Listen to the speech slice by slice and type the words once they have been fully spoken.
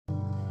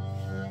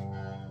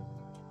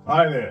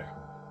Hi there.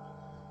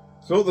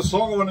 So the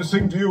song I want to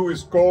sing to you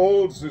is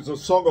called, it's a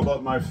song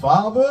about my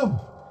father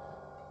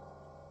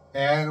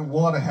and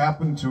what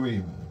happened to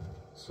him.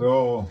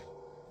 So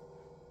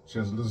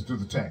just listen to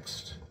the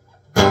text.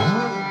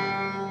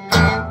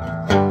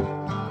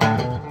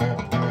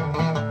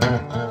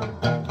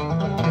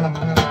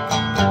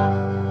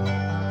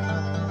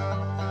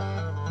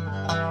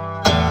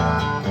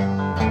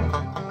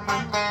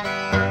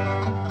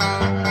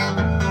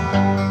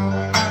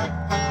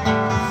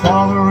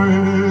 Father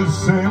is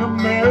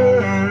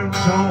sentimental,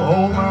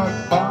 home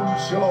at pawn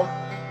shop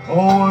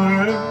or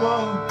whatever.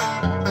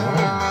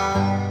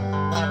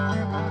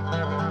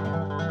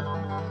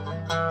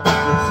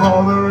 Your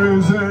father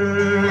is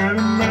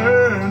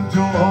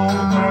sentimental,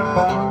 home at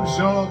pawn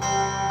shop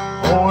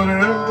or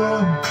whatever.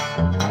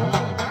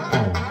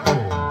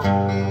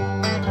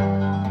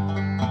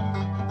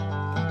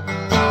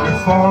 Your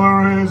father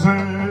is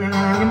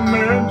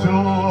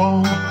sentimental,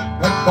 home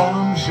at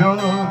pawn shop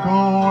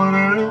or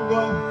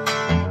whatever.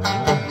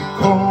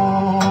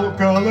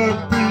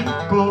 Colored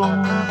people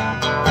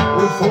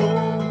were for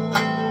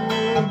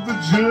the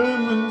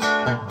Germans.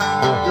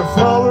 Your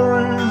father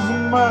is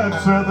mad,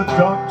 said the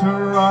doctor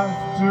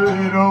after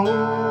it all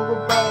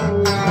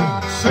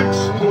about 6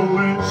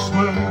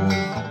 policemen.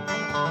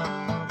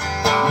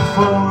 Your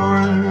father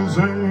is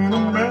in a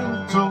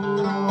mental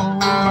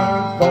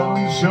pawn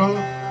shop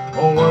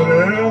or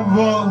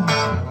whatever.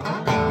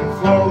 Your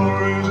father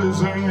is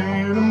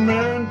in a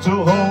mental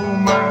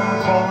home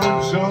and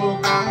pawn shop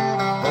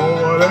or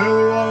whatever.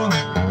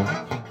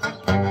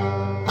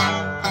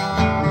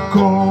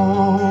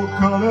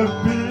 Colored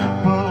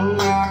people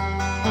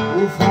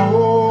who for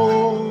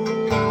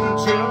the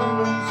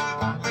Germans.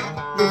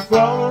 Your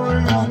father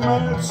is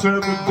mad,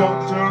 said the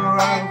doctor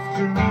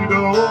after it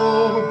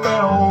all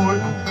about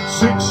with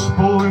 6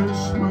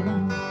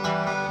 policemen.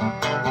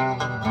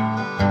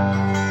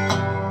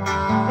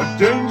 A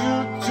danger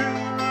to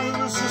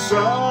the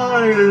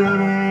society,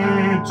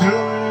 to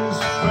his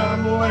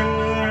family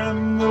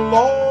and the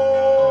law.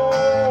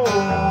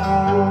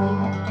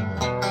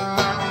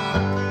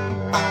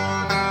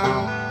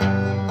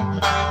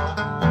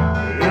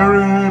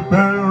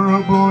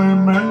 Irreparably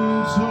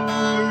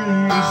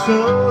mentally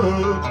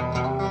disturbed.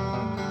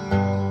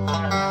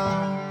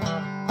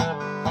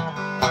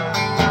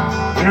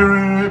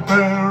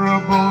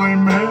 Irreparably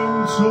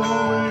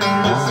mentally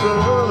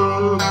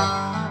disturbed.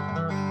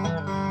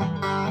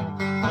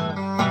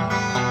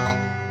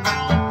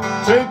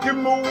 Take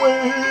him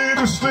away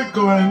to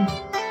Stickland,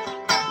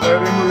 let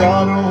him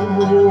rot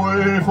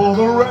away for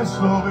the rest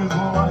of his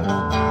life.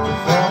 The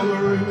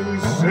father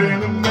is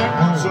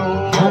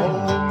sentimental,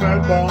 that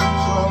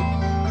bounce up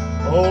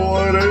or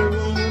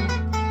whatever.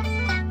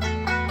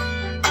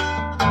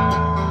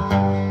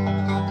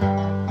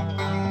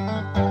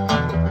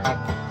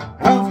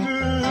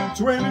 After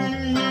 20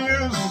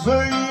 years, the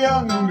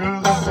younger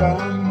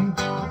son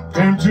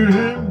came to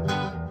him.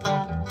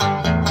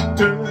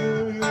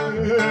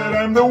 Dad,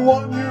 I'm the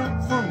one you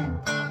threw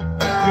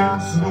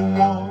against the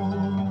wall.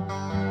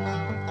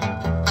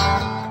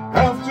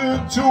 After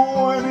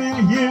 20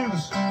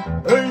 years,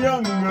 a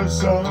younger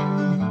son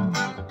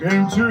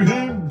came to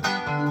him.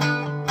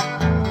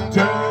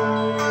 Dad,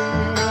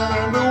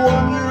 I'm the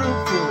one you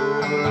threw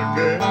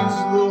against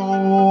the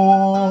wall.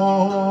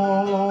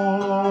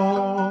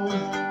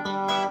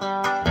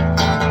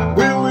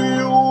 Will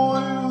you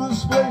leave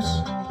this place?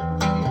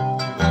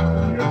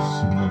 Yes,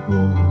 my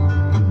boy,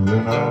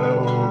 then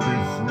I'll be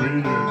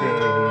free again.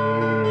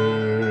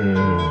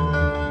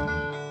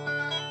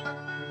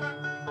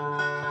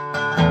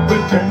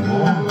 They came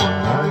all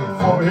night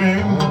for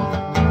him,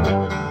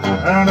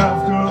 and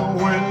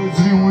afterwards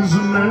he was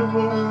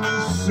never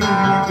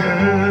seen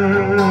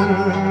again.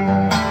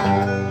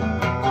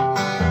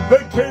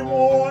 They came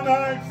all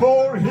night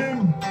for him,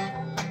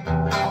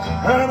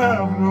 and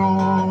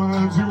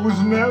afterwards he was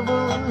never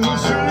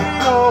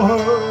seen or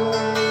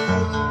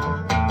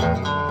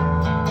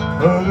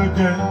heard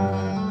again.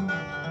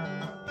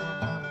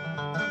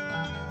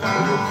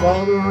 Your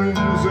father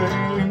is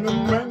in a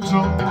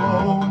mental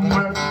home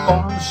at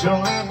pawn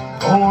shop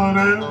or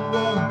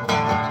whatever.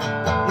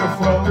 Your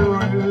father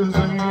is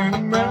in a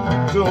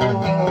mental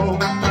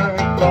home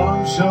at pawn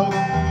shop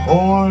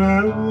or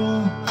whatever.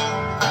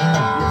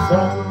 Your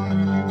father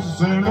is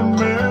in a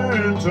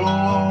mental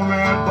home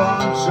at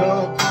pawn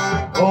shop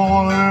or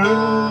whatever.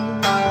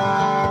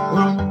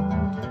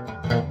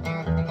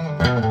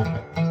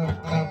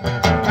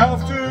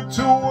 After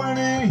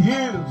 20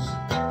 years,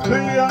 the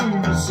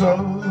younger son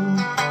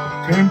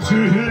came to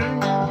him.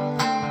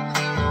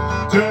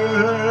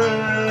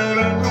 Dad,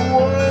 I'm the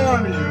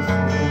one you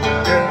threw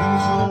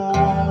against the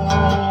wall.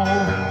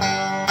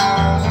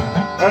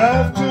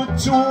 After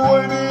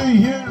 20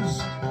 years,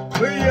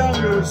 the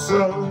younger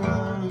son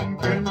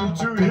came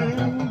to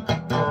him.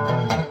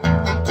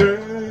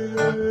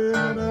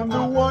 Dad, I'm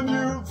the one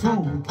you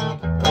threw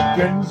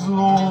against the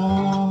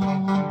wall.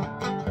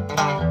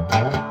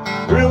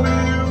 Will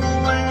you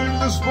leave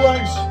this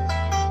place?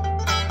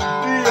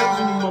 Yes,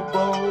 my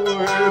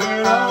boy,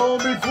 and I'll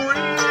be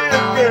free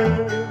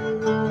again.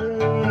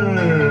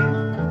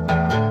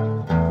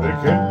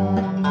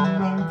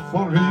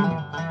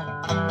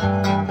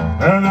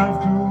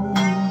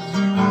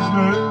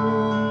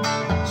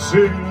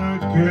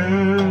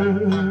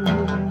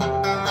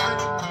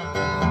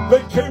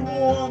 came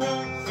one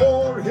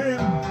for him,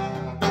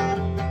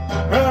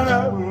 and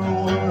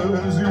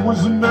afterwards he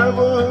was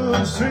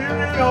never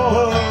seen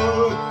or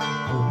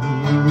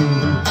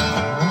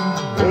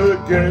heard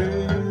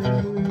again.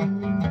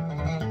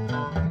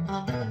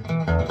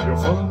 Your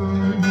father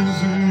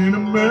is in a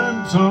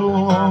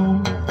mental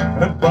home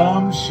at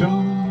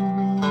Bombshell.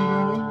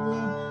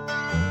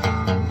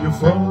 Your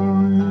father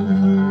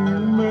is in a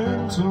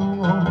mental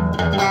home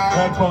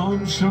at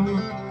Bombshell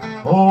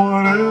or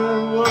whatever.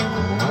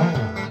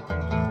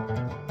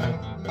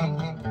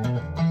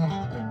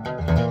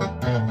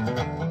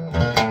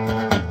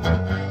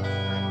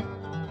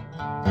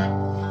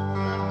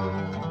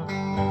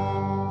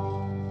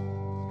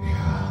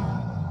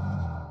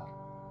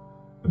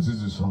 This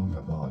is a song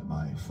about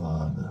my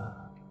father,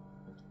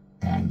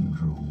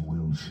 Andrew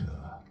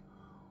Wiltshire,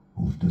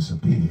 who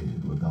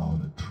disappeared without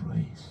a